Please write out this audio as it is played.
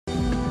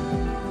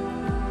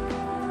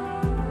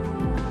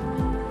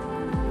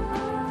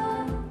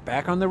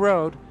Back on the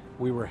road,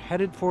 we were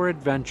headed for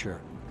adventure,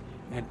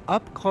 an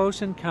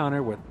up-close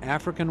encounter with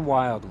African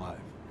wildlife.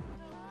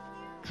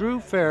 Drew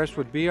Ferris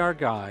would be our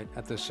guide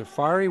at the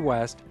Safari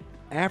West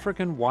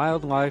African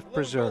Wildlife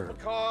Preserve.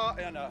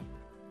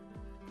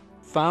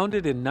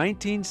 Founded in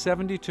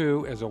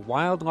 1972 as a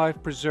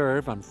wildlife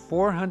preserve on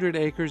 400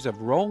 acres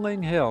of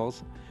rolling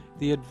hills,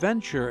 the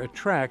adventure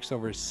attracts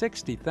over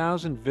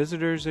 60,000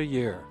 visitors a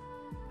year.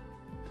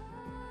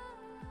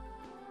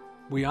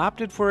 We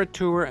opted for a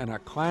tour in a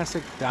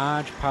classic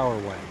Dodge Power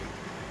Wagon,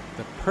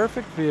 the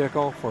perfect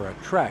vehicle for a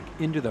trek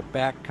into the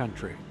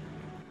backcountry.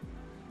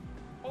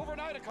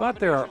 But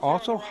there are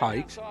also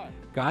hikes,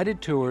 guided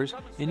tours,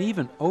 and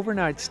even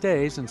overnight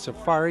stays in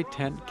safari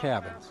tent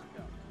cabins.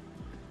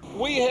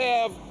 We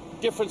have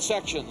different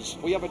sections.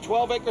 We have a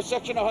 12-acre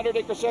section, a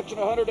 100-acre section,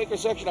 a 100-acre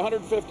section, a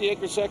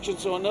 150-acre section.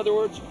 So in other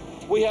words,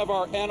 we have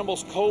our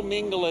animals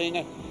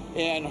commingling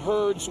and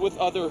herds with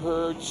other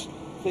herds,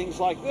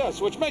 things like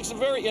this, which makes a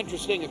very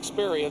interesting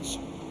experience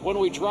when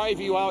we drive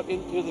you out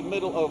into the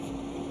middle of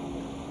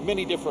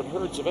many different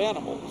herds of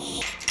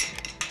animals.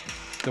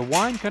 The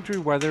wine country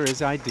weather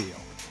is ideal,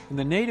 and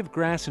the native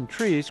grass and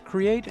trees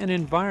create an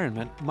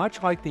environment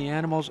much like the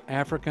animals'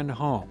 African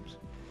homes.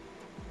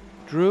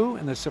 Drew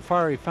and the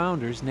safari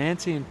founders,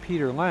 Nancy and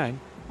Peter Lang,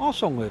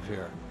 also live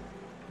here.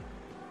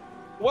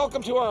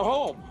 Welcome to our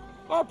home.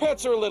 Our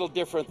pets are a little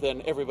different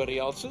than everybody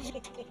else's.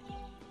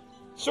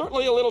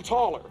 Certainly a little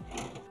taller.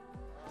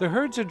 The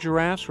herds of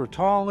giraffes were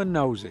tall and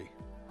nosy.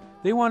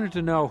 They wanted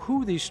to know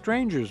who these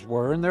strangers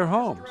were in their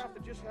homes.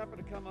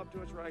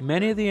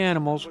 Many of the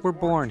animals were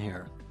born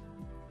here.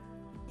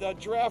 The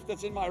giraffe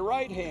that's in my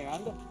right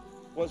hand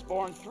was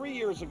born 3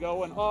 years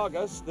ago in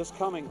August, this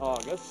coming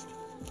August.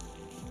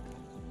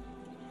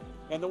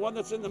 And the one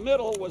that's in the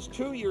middle was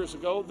 2 years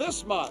ago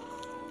this month.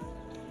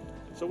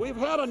 So we've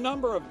had a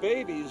number of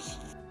babies.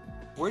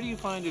 Where do you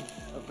find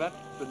a vet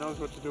that knows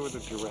what to do with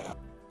a giraffe?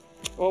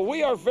 Well,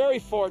 we are very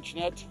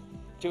fortunate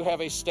to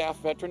have a staff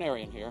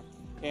veterinarian here,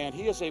 and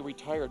he is a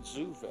retired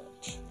zoo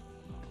vet.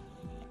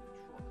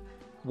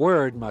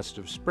 Word must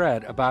have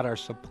spread about our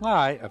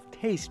supply of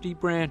tasty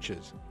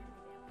branches.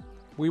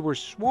 We were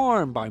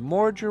swarmed by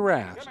more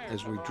giraffes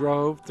as we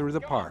drove through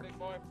the park.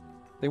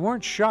 They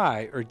weren't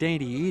shy or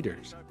dainty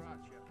eaters.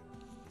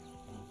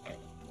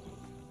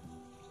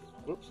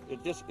 Oops,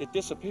 it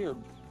disappeared.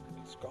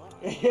 It's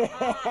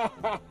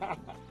gone.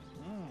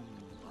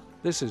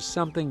 This is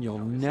something you'll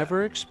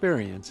never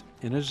experience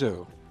in a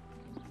zoo.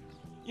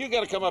 You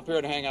got to come up here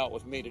and hang out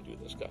with me to do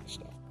this kind of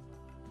stuff.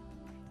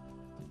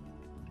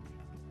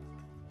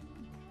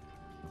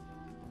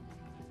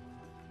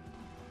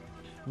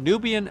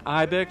 Nubian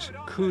Ibix,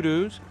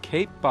 Kudus,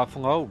 Cape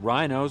buffalo,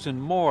 rhinos,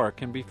 and more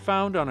can be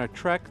found on a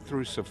trek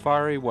through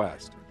Safari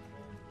West.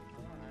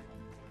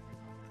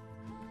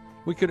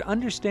 We could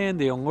understand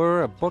the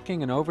allure of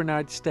booking an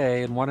overnight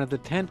stay in one of the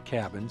tent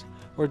cabins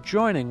or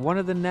joining one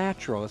of the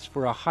naturalists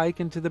for a hike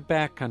into the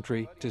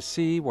backcountry to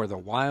see where the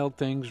wild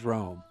things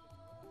roam.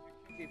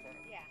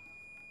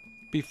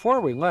 Before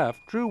we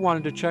left, Drew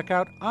wanted to check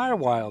out our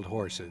wild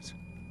horses.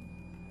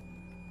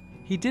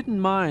 He didn't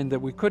mind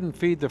that we couldn't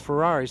feed the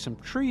Ferrari some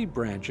tree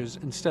branches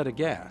instead of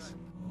gas.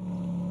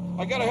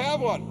 I gotta have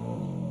one.